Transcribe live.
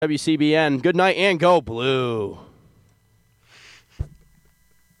WCBN. Good night and go blue.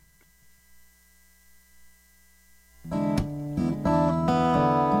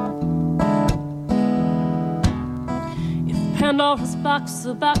 If Pandora's box is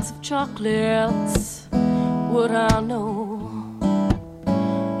a box of chocolates, would I know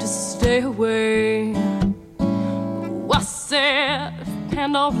to stay away? Oh, I said, if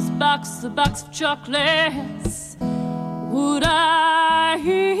Pandora's box is a box of chocolates, would I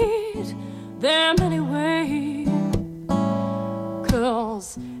eat them anyway?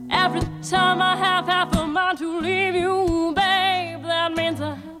 'Cause every time I have half a mind to leave you, babe, that means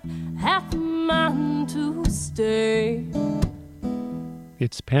I have half a mind to stay.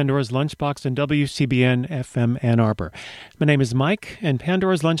 It's Pandora's Lunchbox on WCBN FM Ann Arbor. My name is Mike, and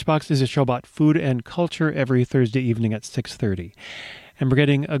Pandora's Lunchbox is a show about food and culture every Thursday evening at 6:30. And we're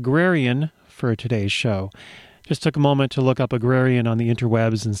getting agrarian for today's show. Just took a moment to look up agrarian on the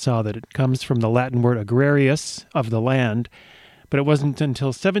interwebs and saw that it comes from the Latin word agrarius, of the land, but it wasn't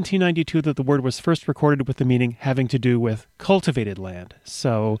until 1792 that the word was first recorded with the meaning having to do with cultivated land.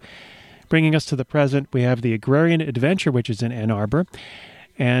 So, bringing us to the present, we have the Agrarian Adventure, which is in Ann Arbor,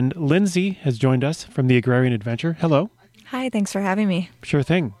 and Lindsay has joined us from the Agrarian Adventure. Hello. Hi, thanks for having me. Sure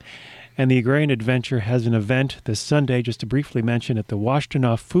thing. And the Agrarian Adventure has an event this Sunday, just to briefly mention, at the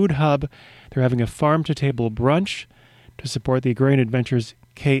Washtenaw Food Hub. They're having a farm-to-table brunch to support the Agrarian Adventure's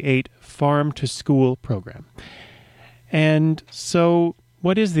K-8 Farm-to-School program. And so,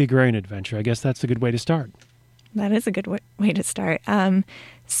 what is the Agrarian Adventure? I guess that's a good way to start. That is a good way to start.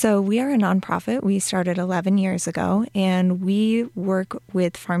 So we are a nonprofit. We started 11 years ago, and we work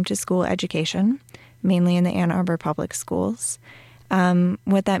with farm-to-school education, mainly in the Ann Arbor Public Schools.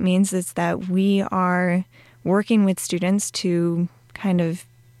 What that means is that we are working with students to kind of,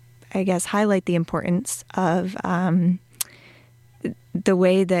 I guess, highlight the importance of the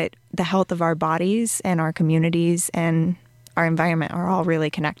way that the health of our bodies and our communities and our environment are all really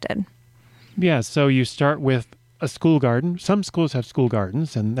connected. Yeah, so you start with a school garden. Some schools have school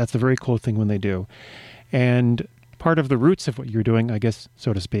gardens, and that's a very cool thing when they do. And part of the roots of what you're doing, I guess,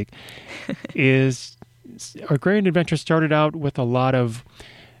 so to speak, is Agrarian Adventure started out with a lot of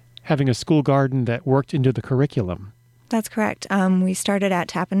having a school garden that worked into the curriculum. That's correct. We started at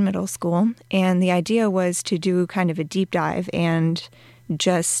Tappan Middle School, and the idea was to do kind of a deep dive and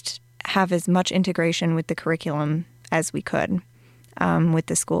just have as much integration with the curriculum as we could with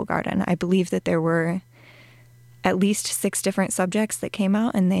the school garden. I believe that there were at least 6 different subjects that came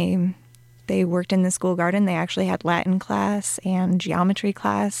out, and they worked in the school garden. They actually had Latin class and geometry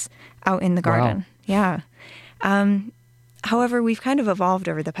class out in the garden. Wow. Yeah. However, we've kind of evolved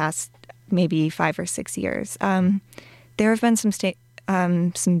over the past maybe 5 or 6 years. There have been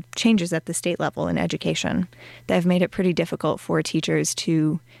some changes at the state level in education that have made it pretty difficult for teachers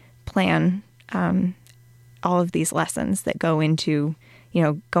to plan all of these lessons that go into,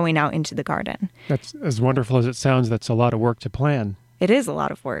 going out into the garden. That's as wonderful as it sounds. That's a lot of work to plan. It is a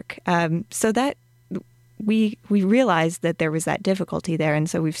lot of work. So that we realized that there was that difficulty there, and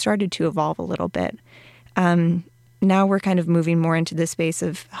so we've started to evolve a little bit. Now we're kind of moving more into the space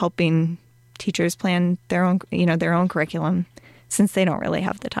of helping teachers plan their own curriculum, since they don't really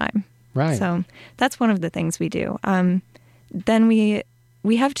have the time. Right. So that's one of the things we do. Then we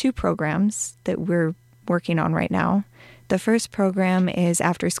have 2 programs that we're working on right now. The first program is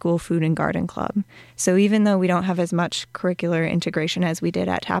After School Food and Garden Club. So even though we don't have as much curricular integration as we did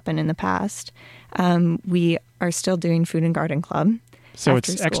at Tappan in the past, we are still doing Food and Garden Club. So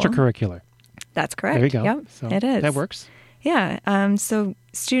it's extracurricular. That's correct. There you go. Yep, so it is. That works. Yeah. So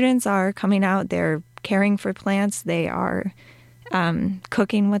students are coming out, they're caring for plants, they are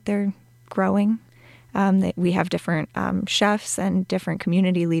cooking what they're growing. We have different chefs and different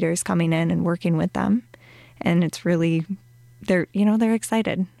community leaders coming in and working with them. And it's really, they're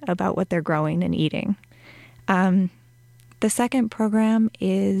excited about what they're growing and eating. The second program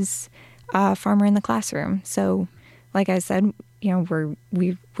is Farmer in the Classroom. So, like I said, we're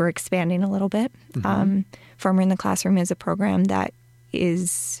expanding a little bit. Mm-hmm. Farmer in the Classroom is a program that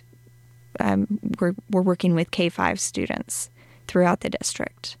is we're working with K-5 students throughout the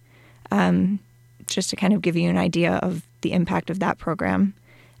district. Just to kind of give you an idea of the impact of that program,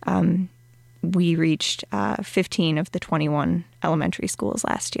 we reached 15 of the 21 elementary schools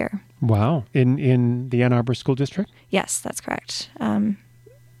last year. Wow. In the Ann Arbor School District? Yes, that's correct.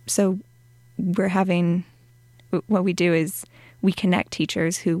 So what we do is we connect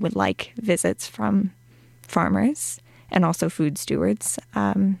teachers who would like visits from farmers and also food stewards.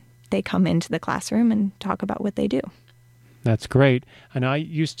 They come into the classroom and talk about what they do. That's great. And I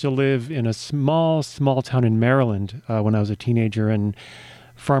used to live in a small town in Maryland when I was a teenager, and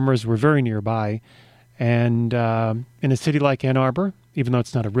farmers were very nearby. And in a city like Ann Arbor, even though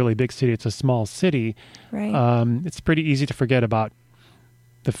it's not a really big city, it's a small city, Right. it's pretty easy to forget about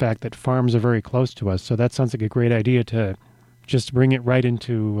the fact that farms are very close to us. So that sounds like a great idea to just bring it right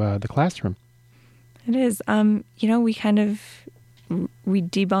into the classroom. It is. We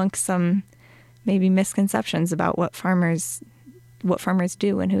debunk some maybe misconceptions about what farmers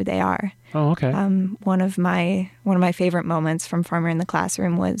do and who they are. Oh, okay. One of my favorite moments from Farmer in the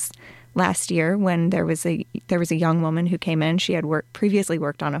Classroom was last year when there was a young woman who came in. She had previously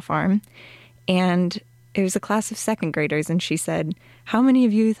worked on a farm, and it was a class of second graders, and she said, "How many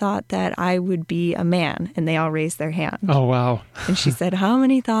of you thought that I would be a man?" And they all raised their hand. Oh, wow. And she said, "How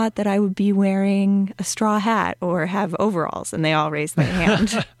many thought that I would be wearing a straw hat or have overalls?" And they all raised their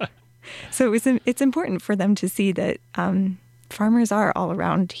hand. So it's important for them to see that farmers are all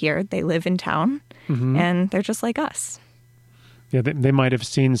around here. They live in town, and they're just like us. Yeah, they might have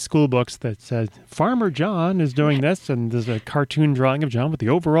seen school books that said, Farmer John is doing this, and there's a cartoon drawing of John with the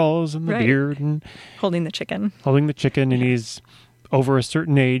overalls and the beard and holding the chicken. And he's over a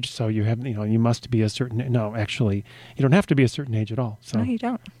certain age, so you must be a certain... No, actually, you don't have to be a certain age at all. So, No, you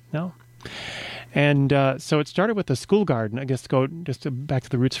don't. No. And so it started with the school garden. I guess go just back to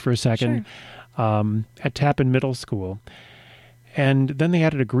the roots for a second. Sure. At Tappan Middle School. And then they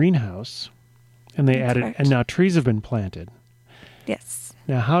added a greenhouse, and and now trees have been planted. Yes.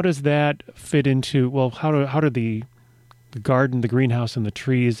 Now, how does that fit into, how do the garden, the greenhouse, and the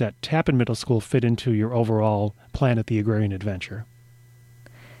trees at Tappan Middle School fit into your overall plan at the Agrarian Adventure?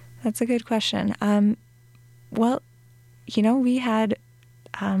 That's a good question. We had,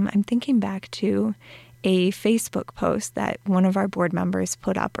 I'm thinking back to a Facebook post that one of our board members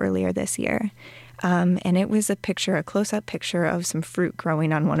put up earlier this year. And it was a close-up picture of some fruit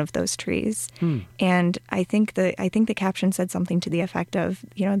growing on one of those trees. And I think the caption said something to the effect of,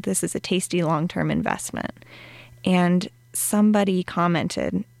 this is a tasty long-term investment. And somebody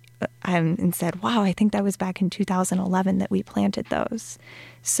commented and said, wow, I think that was back in 2011 that we planted those.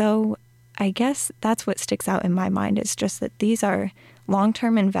 So I guess that's what sticks out in my mind is just that these are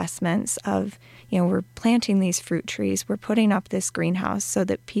long-term investments of, we're planting these fruit trees, we're putting up this greenhouse so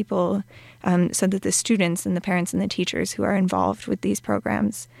that people, so that the students and the parents and the teachers who are involved with these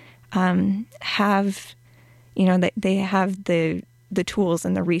programs have, they have the tools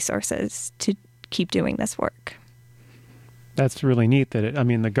and the resources to keep doing this work. That's really neat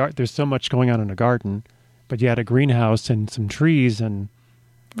that there's so much going on in a garden, but you had a greenhouse and some trees and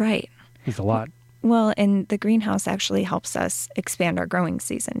right. It's a lot. Well, and the greenhouse actually helps us expand our growing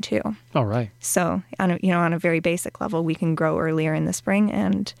season too. All right. So on a very basic level, we can grow earlier in the spring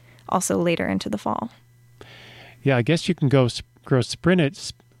and also later into the fall. Yeah, I guess you can grow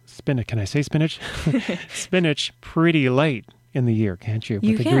spinach. Can I say spinach? Spinach pretty late in the year, can't you?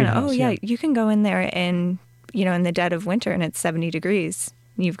 You with can. The greenhouse, oh yeah, you can go in there and in the dead of winter and it's 70 degrees.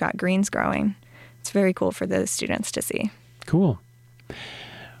 You've got greens growing. It's very cool for the students to see. Cool.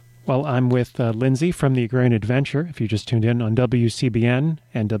 Well, I'm with Lindsay from the Agrarian Adventure, if you just tuned in, on WCBN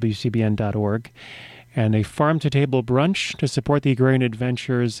and WCBN.org, and a farm-to-table brunch to support the Agrarian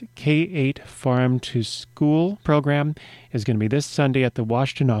Adventure's K-8 Farm to School program is going to be this Sunday at the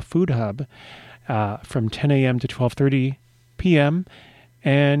Washtenaw Food Hub from 10 a.m. to 12:30 p.m.,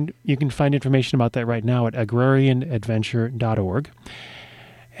 and you can find information about that right now at agrarianadventure.org.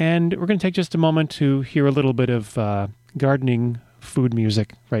 And we're going to take just a moment to hear a little bit of gardening food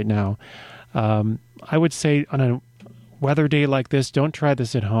music right now. I would say on a weather day like this, don't try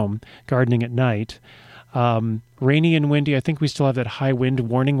this at home, gardening at night. Rainy and windy, I think we still have that high wind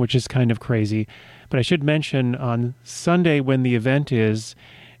warning, which is kind of crazy. But I should mention on Sunday when the event is,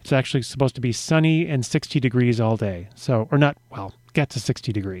 it's actually supposed to be sunny and 60 degrees all day. Get to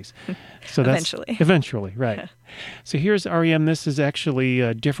 60 degrees. So that's eventually, right. So here's REM. This is actually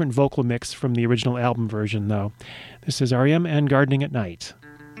a different vocal mix from the original album version, though. This is REM and Gardening at Night.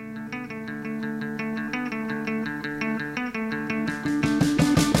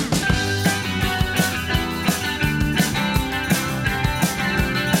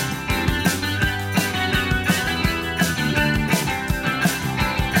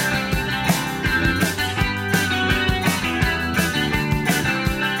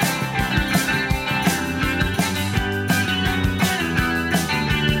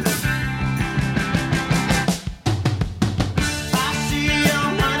 I see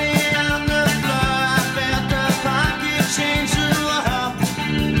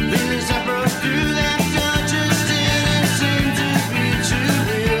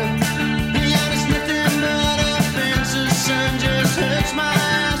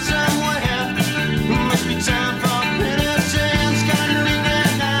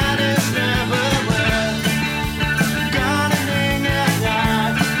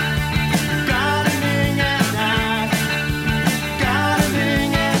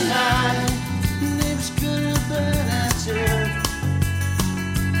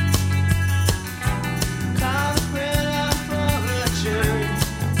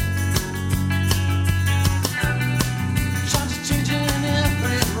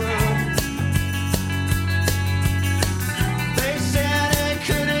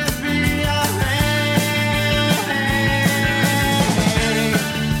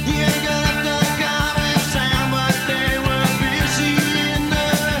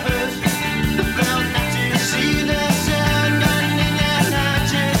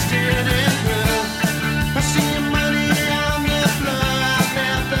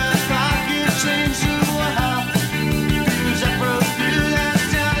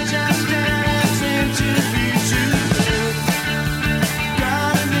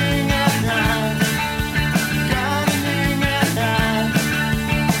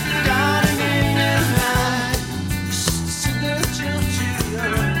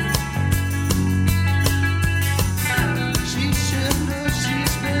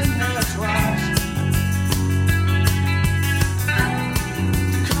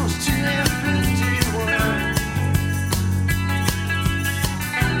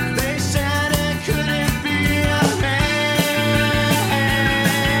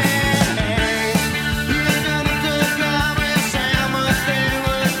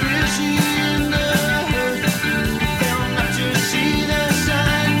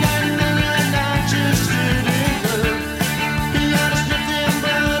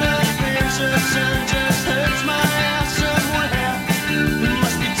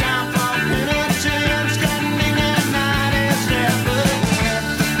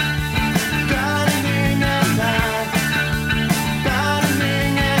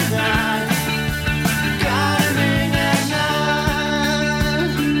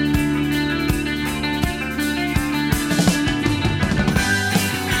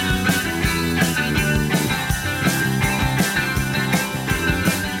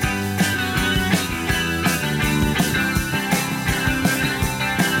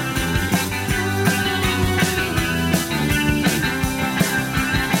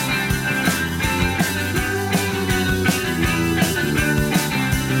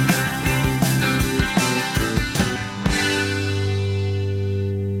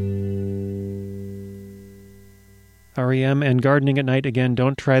REM and Gardening at Night. Again,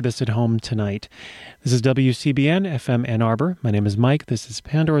 don't try this at home tonight. This is WCBN FM Ann Arbor. My name is Mike. This is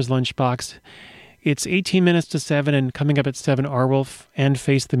Pandora's Lunchbox. It's 18 minutes to 7, and coming up at 7, Arwolf and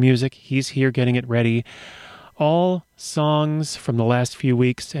Face the Music. He's here getting it ready. All songs from the last few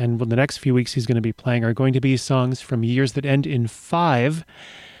weeks, and the next few weeks he's going to be playing, are going to be songs from years that end in 5.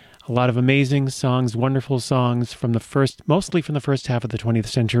 A lot of amazing songs, wonderful songs mostly from the first half of the 20th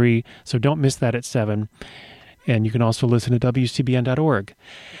century. So don't miss that at 7. And you can also listen to WCBN.org.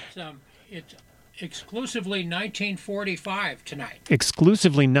 It's exclusively 1945 tonight.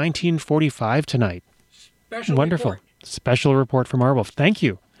 Exclusively 1945 tonight. Special Wonderful. report. Special report from Arwolf. Thank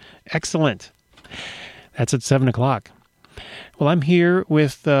you. Excellent. That's at 7 o'clock. Well, I'm here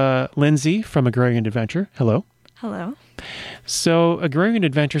with Lindsay from Agrarian Adventure. Hello. Hello. So Agrarian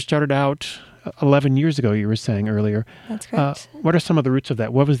Adventure started out 11 years ago, you were saying earlier. That's correct. What are some of the roots of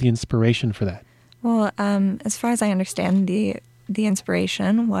that? What was the inspiration for that? Well, as far as I understand, the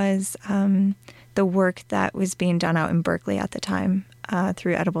inspiration was the work that was being done out in Berkeley at the time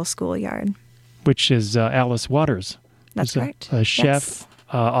through Edible Schoolyard. Which is Alice Waters. That's who's correct. A chef,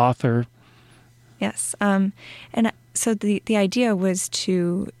 author. Yes. And so the idea was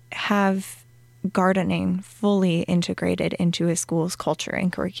to have gardening fully integrated into a school's culture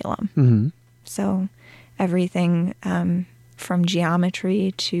and curriculum. Mm-hmm. So everything from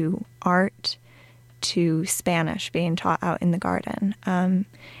geometry to art to Spanish being taught out in the garden. And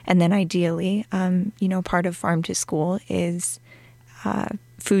then ideally, part of Farm to School is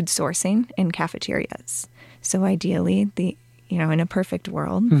food sourcing in cafeterias. So ideally, in a perfect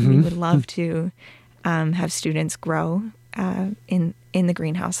world, we would love to have students grow in the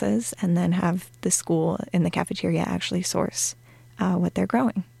greenhouses and then have the school in the cafeteria actually source what they're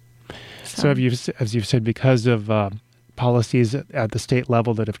growing. So as you've said, because of policies at the state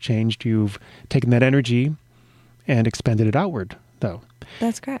level that have changed, you've taken that energy and expended it outward, though.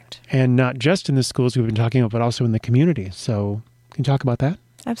 That's correct. And not just in the schools we've been talking about, but also in the community. So can you talk about that?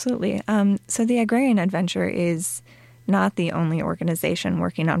 Absolutely. So the Agrarian Adventure is not the only organization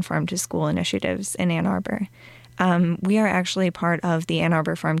working on Farm to School initiatives in Ann Arbor. We are actually part of the Ann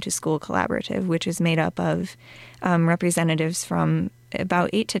Arbor Farm to School Collaborative, which is made up of representatives from about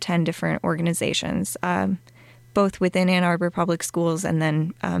 8 to 10 different organizations, both within Ann Arbor Public Schools and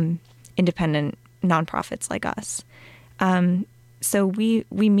then independent nonprofits like us. So we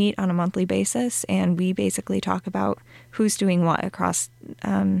meet on a monthly basis, and we basically talk about who's doing what across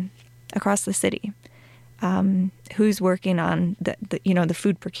the city. Who's working on the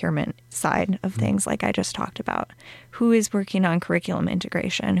food procurement side of things, like I just talked about? Who is working on curriculum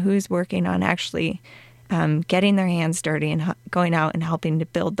integration? Who's working on actually getting their hands dirty and going out and helping to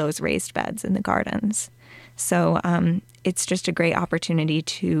build those raised beds in the gardens? So it's just a great opportunity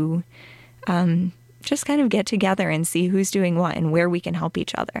to just kind of get together and see who's doing what and where we can help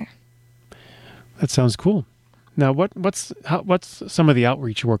each other. That sounds cool. Now, what's some of the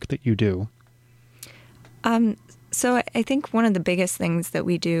outreach work that you do? So I think one of the biggest things that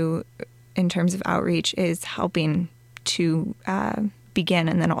we do in terms of outreach is helping to begin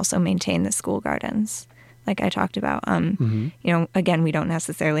and then also maintain the school gardens, like I talked about. Again, we don't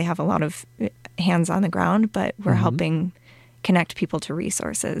necessarily have a lot of hands on the ground, but we're helping connect people to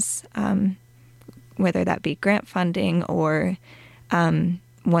resources, whether that be grant funding or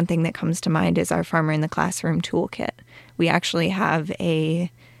one thing that comes to mind is our Farmer in the Classroom toolkit. We actually have a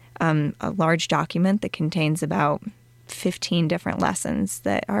large document that contains about 15 different lessons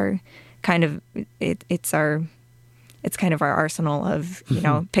that are kind of it's kind of our arsenal of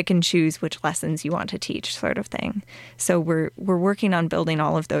pick and choose which lessons you want to teach, sort of thing. So we're working on building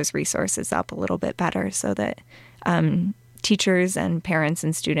all of those resources up a little bit better so that teachers and parents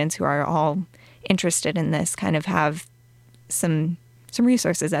and students who are all interested in this kind of have some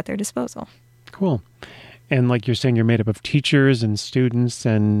resources at their disposal. Cool. And like you're saying, you're made up of teachers and students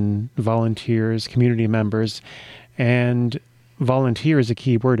and volunteers, community members. And volunteer is a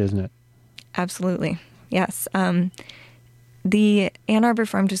key word, isn't it? Absolutely. Yes. The Ann Arbor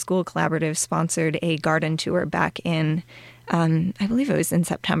Farm to School Collaborative sponsored a garden tour back in, I believe it was in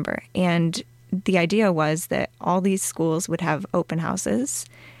September. And the idea was that all these schools would have open houses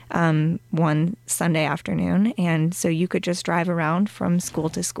one Sunday afternoon. And so you could just drive around from school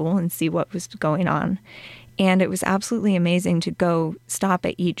to school and see what was going on. And it was absolutely amazing to go stop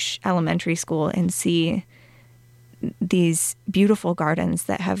at each elementary school and see these beautiful gardens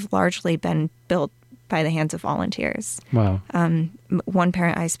that have largely been built by the hands of volunteers. Wow. One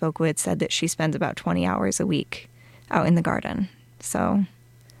parent I spoke with said that she spends about 20 hours a week out in the garden. So,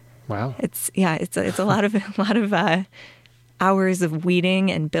 wow, it's a lot of hours of weeding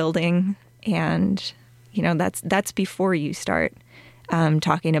and building and that's before you start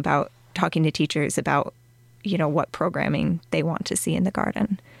talking to teachers about, what programming they want to see in the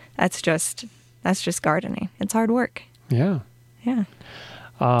garden. That's just gardening. It's hard work. Yeah. Yeah.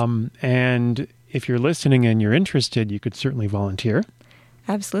 And if you're listening and you're interested, you could certainly volunteer.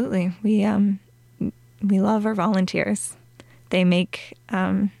 Absolutely. We love our volunteers. They make,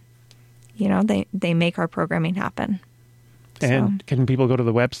 they make our programming happen. And can people go to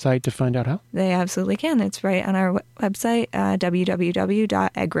the website to find out how? They absolutely can. It's right on our website,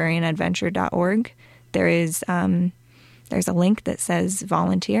 www.agrarianadventure.org. There's a link that says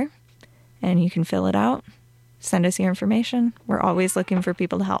volunteer, and you can fill it out. Send us your information. We're always looking for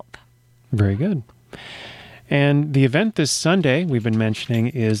people to help. Very good. And the event this Sunday, we've been mentioning,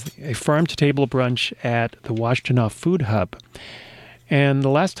 is a farm-to-table brunch at the Washtenaw Food Hub. And the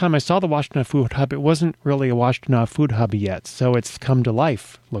last time I saw the Washtenaw Food Hub, it wasn't really a Washtenaw Food Hub yet, so it's come to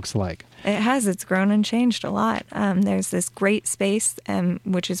life, looks like. It has. It's grown and changed a lot. There's this great space,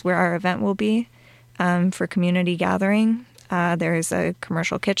 which is where our event will be, for community gathering. There's a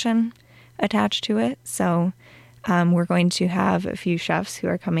commercial kitchen attached to it, so we're going to have a few chefs who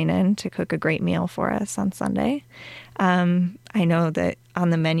are coming in to cook a great meal for us on Sunday. I know that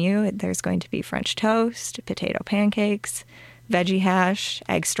on the menu, there's going to be French toast, potato pancakes, veggie hash,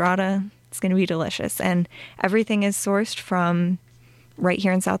 egg strata. It's going to be delicious. And everything is sourced from right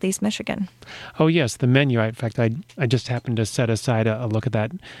here in Southeast Michigan. Oh, yes, the menu. In fact, I just happened to set aside a look at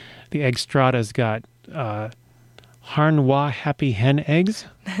that. The egg strata's got Harnois Happy Hen eggs.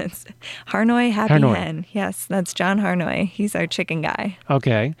 That's Harnois Happy Hen. Yes, that's John Harnois. He's our chicken guy.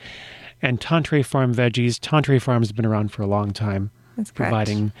 Okay. And Tantre Farm veggies. Tantre Farm's been around for a long time. That's correct.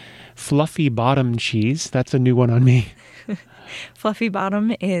 Providing Fluffy Bottom cheese. That's a new one on me. Fluffy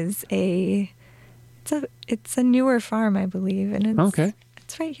Bottom is it's a newer farm, I believe, and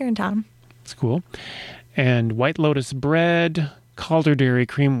it's right here in town. It's cool. And White Lotus bread, Calder Dairy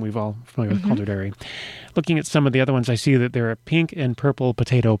cream. We've all familiar with Calder Dairy. Looking at some of the other ones, I see that there are pink and purple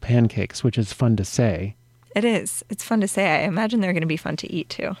potato pancakes, which is fun to say. It is. It's fun to say. I imagine they're going to be fun to eat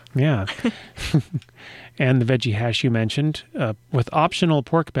too. Yeah. And the veggie hash you mentioned, with optional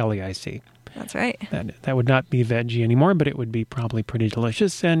pork belly, I see. That's right. That would not be veggie anymore, but it would be probably pretty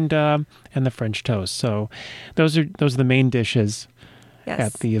delicious, and the French toast. So those are the main dishes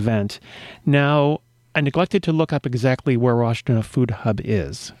at the event. Now, I neglected to look up exactly where Washtenaw Food Hub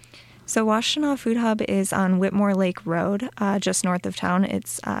is. So Washtenaw Food Hub is on Whitmore Lake Road, just north of town.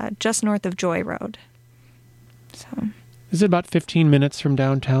 It's just north of Joy Road. So, is it about 15 minutes from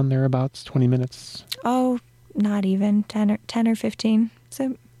downtown, thereabouts? 20 minutes? Oh, not even 10 or 15.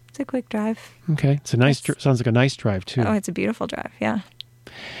 So it's a quick drive. Okay. It's a nice. Sounds like a nice drive too. Oh, it's a beautiful drive. Yeah.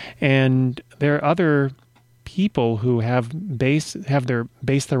 And there are other people who have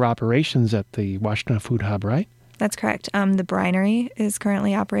their operations at the Washtenaw Food Hub, right? That's correct. The Brinery is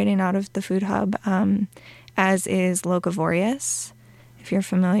currently operating out of the Food Hub, as is Locavorius, if you're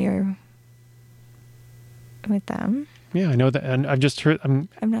familiar with them. Yeah, I know that, and I've just heard. I'm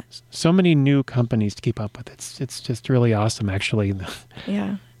not. So many new companies to keep up with. It's just really awesome, actually.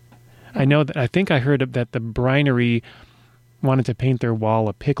 Yeah. I know that. I think I heard that the Brinery wanted to paint their wall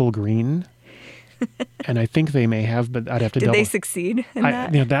a pickle green, and I think they may have, but I'd have to. Did they succeed in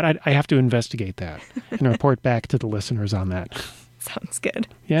that? I have to investigate that and report back to the listeners on that. Sounds good.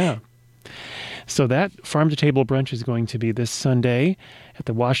 Yeah. So that farm-to-table brunch is going to be this Sunday at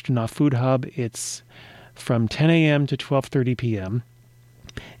the Washtenaw Food Hub. It's from 10 a.m. to 12:30 p.m.,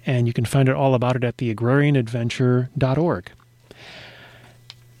 and you can find out all about it at the agrarianadventure.org.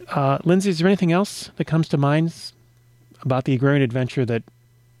 Lindsay, is there anything else that comes to mind about the Agrarian Adventure that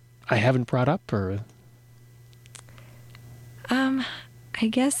I haven't brought up? Or I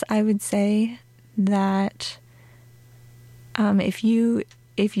guess I would say that if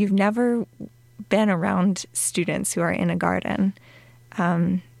you've never been around students who are in a garden,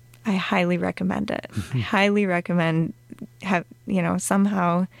 I highly recommend it. I highly recommend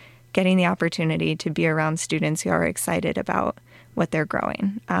somehow getting the opportunity to be around students who are excited about what they're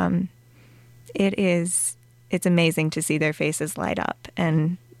growing. It's amazing to see their faces light up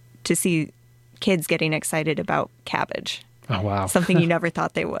and to see kids getting excited about cabbage. Oh, wow. Something you never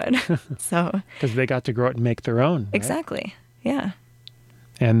thought they would. So because they got to grow it and make their own. Right? Exactly. Yeah.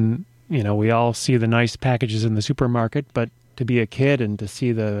 And, we all see the nice packages in the supermarket, but to be a kid and to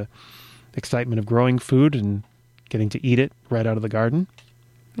see the excitement of growing food and getting to eat it right out of the garden.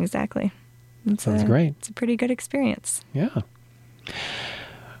 Exactly. Sounds great. It's a pretty good experience. Yeah.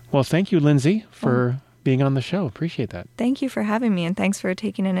 Well, thank you, Lindsay, for being on the show. Appreciate that. Thank you for having me, and thanks for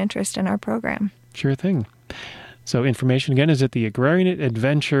taking an interest in our program. Sure thing. So information, again, is at the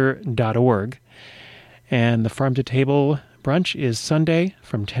agrarianadventure.org. And the Farm to Table brunch is Sunday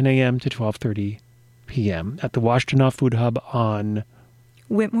from 10 a.m. to 12:30 p.m. at the Washtenaw Food Hub on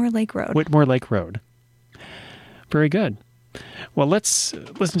Whitmore Lake Road. Whitmore Lake Road. Very good. Well, let's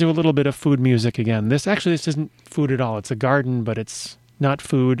listen to a little bit of food music again. This isn't food at all. It's a garden, but it's not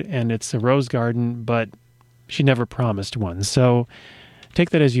food, and it's a rose garden, but she never promised one. So take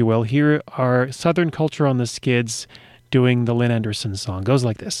that as you will. Here are Southern Culture on the Skids doing the Lynn Anderson song. Goes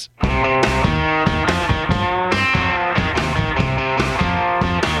like this.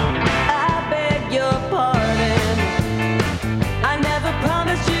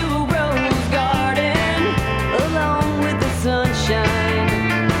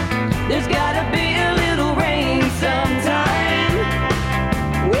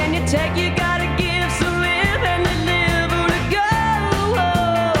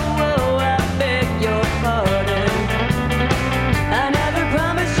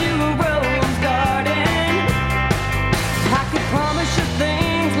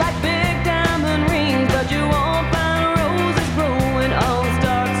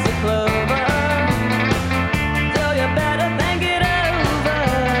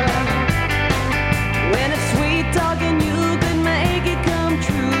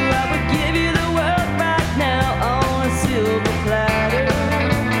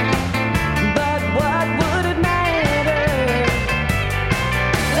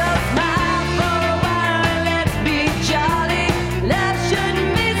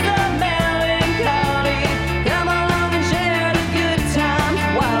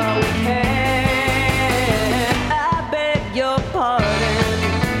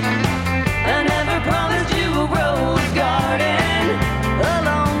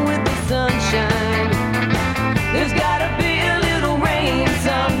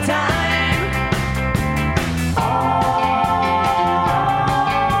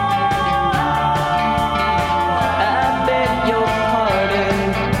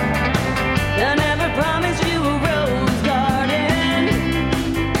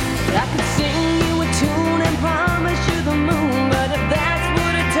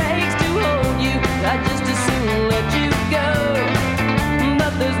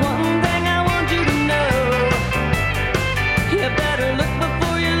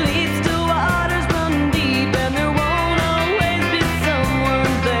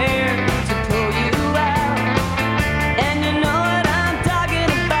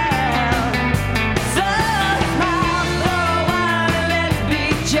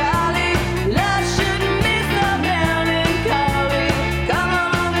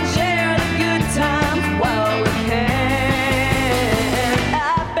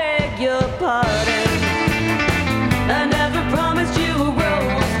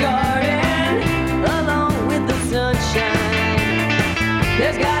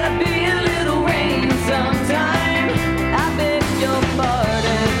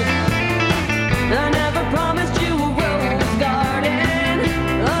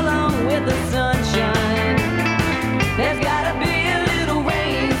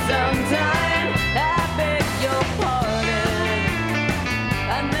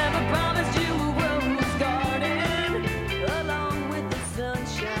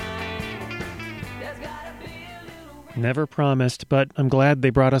 Never promised, but I'm glad they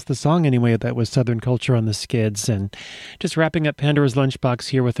brought us the song anyway. That was Southern Culture on the Skids. And just wrapping up Pandora's Lunchbox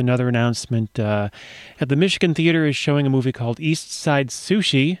here with another announcement. At the Michigan Theater is showing a movie called East Side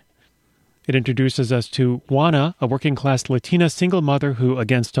Sushi. It introduces us to Juana, a working-class Latina single mother who,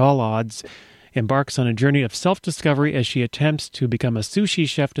 against all odds, embarks on a journey of self-discovery as she attempts to become a sushi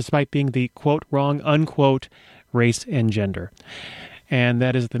chef despite being the, quote, wrong, unquote, race and gender. And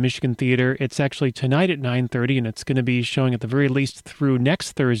that is at the Michigan Theater. It's actually tonight at 9:30, and it's going to be showing at the very least through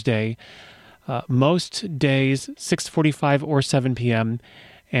next Thursday. Most days, 6:45 or 7 p.m.,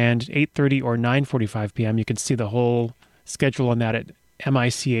 and 8:30 or 9:45 p.m. You can see the whole schedule on that at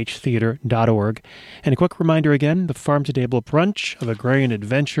michtheater.org. And a quick reminder again, the Farm to Table Brunch of Agrarian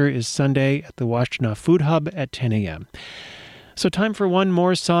Adventure is Sunday at the Washtenaw Food Hub at 10 a.m. So time for one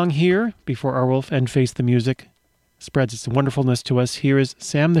more song here before our wolf and Face the Music spreads its wonderfulness to us. Here is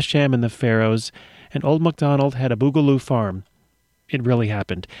Sam the Sham and the Pharaohs, and Old MacDonald had a boogaloo farm. It really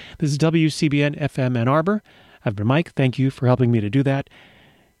happened. This is WCBN FM Ann Arbor. I've been Mike. Thank you for helping me to do that.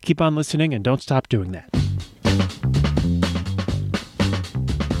 Keep on listening and don't stop doing that.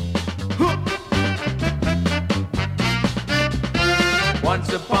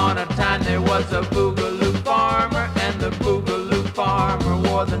 Once upon a time there was a boogaloo farmer, and the boogaloo farmer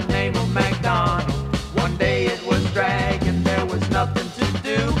wore the name of MacDonald. One day it was drag and there was nothing to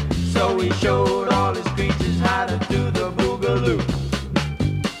do, so he showed all his creatures how to do the boogaloo.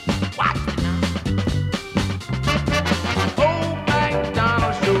 What?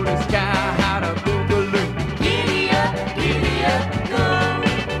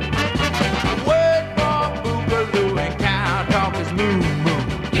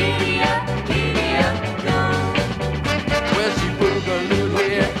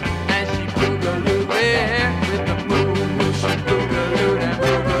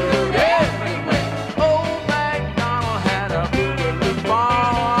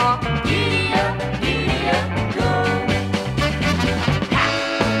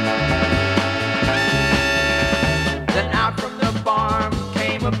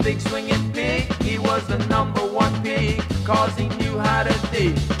 became a big swinging pig. He was the #1 pig, cause he knew how to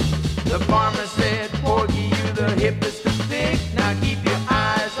dig. The farmer said, Porgy, you the hippest of pig. Now keep your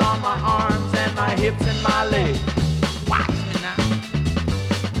eyes on my arms and my hips and my legs. Watch me now.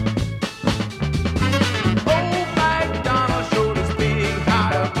 Old MacDonald showed his pig how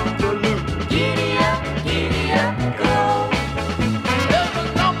to boogaloo. Giddy up, go. Well, the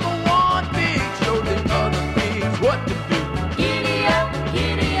 #1 pig showed the other pigs what to do. Giddy up,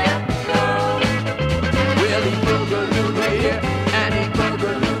 go. Well, he boogalooed here and he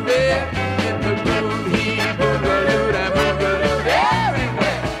boogalooed there. In the groove he boogalooed and boogalooed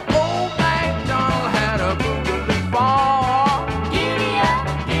everywhere. Old MacDonald had a boogaloo ball. Giddy up,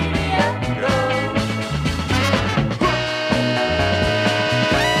 go.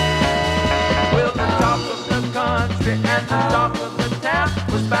 Well, the talk of the country and the talk of the town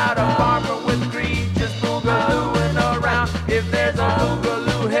was about a farmer with greed just boogalooing around. If there's a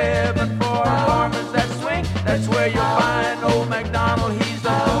boogaloo heaven for farmers that swing, that's where you'll find old MacDonald. He's the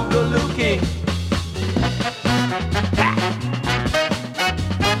boogaloo king.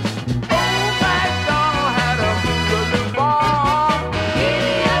 Old MacDonald had a boogaloo ball.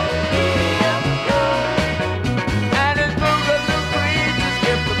 Giddy up, go. And his boogaloo greed just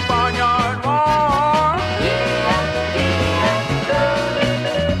skipped the barnyard wall. Giddy up, go.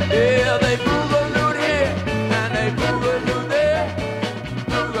 Yeah, they boogalooed here and they boogalooed there.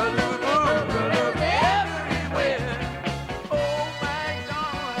 Boogaloo, boogaloo everywhere. Old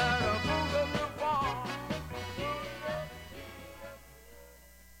MacDonald had a boogaloo ball.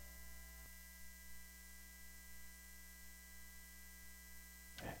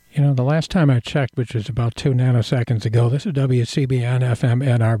 You know, the last time I checked, which was about 2 nanoseconds ago, this is WCBN FM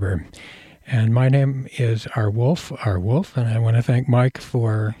Ann Arbor. And my name is R. Wolf, and I want to thank Mike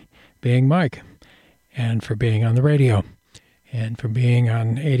for being Mike, and for being on the radio, and for being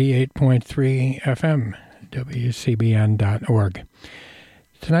on 88.3 FM, WCBN.org.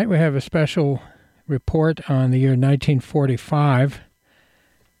 Tonight we have a special report on the year 1945.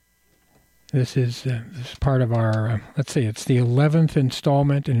 This is part of our, it's the 11th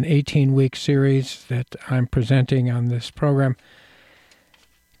installment in an 18-week series that I'm presenting on this program,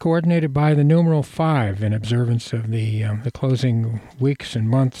 coordinated by the numeral 5 in observance of the closing weeks and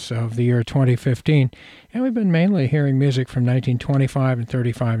months of the year 2015. And we've been mainly hearing music from 1925 and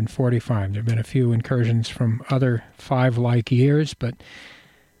 35 and 45. There have been a few incursions from other 5-like years, but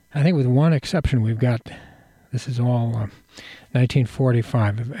I think with one exception, this is all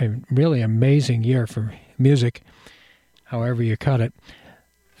 1945, a really amazing year for music, however you cut it.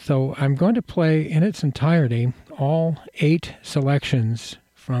 So I'm going to play in its entirety all 8 selections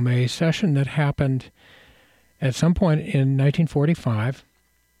from a session that happened at some point in 1945.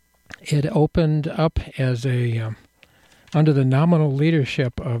 It opened up as under the nominal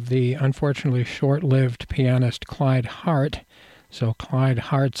leadership of the unfortunately short-lived pianist Clyde Hart. So Clyde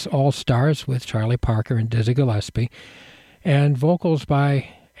Hart's All-Stars with Charlie Parker and Dizzy Gillespie, and vocals by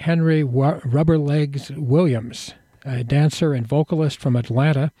Henry Rubberlegs Williams, a dancer and vocalist from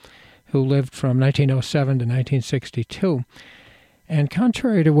Atlanta who lived from 1907 to 1962. And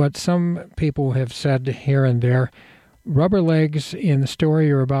contrary to what some people have said here and there, Rubberlegs, in the story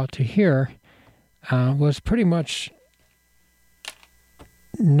you're about to hear, was pretty much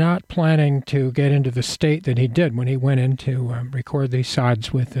not planning to get into the state that he did when he went in to record these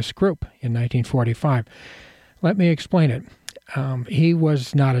sides with this group in 1945. Let me explain it. He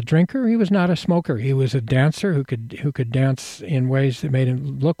was not a drinker. He was not a smoker. He was a dancer who could dance in ways that made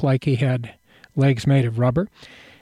him look like he had legs made of rubber.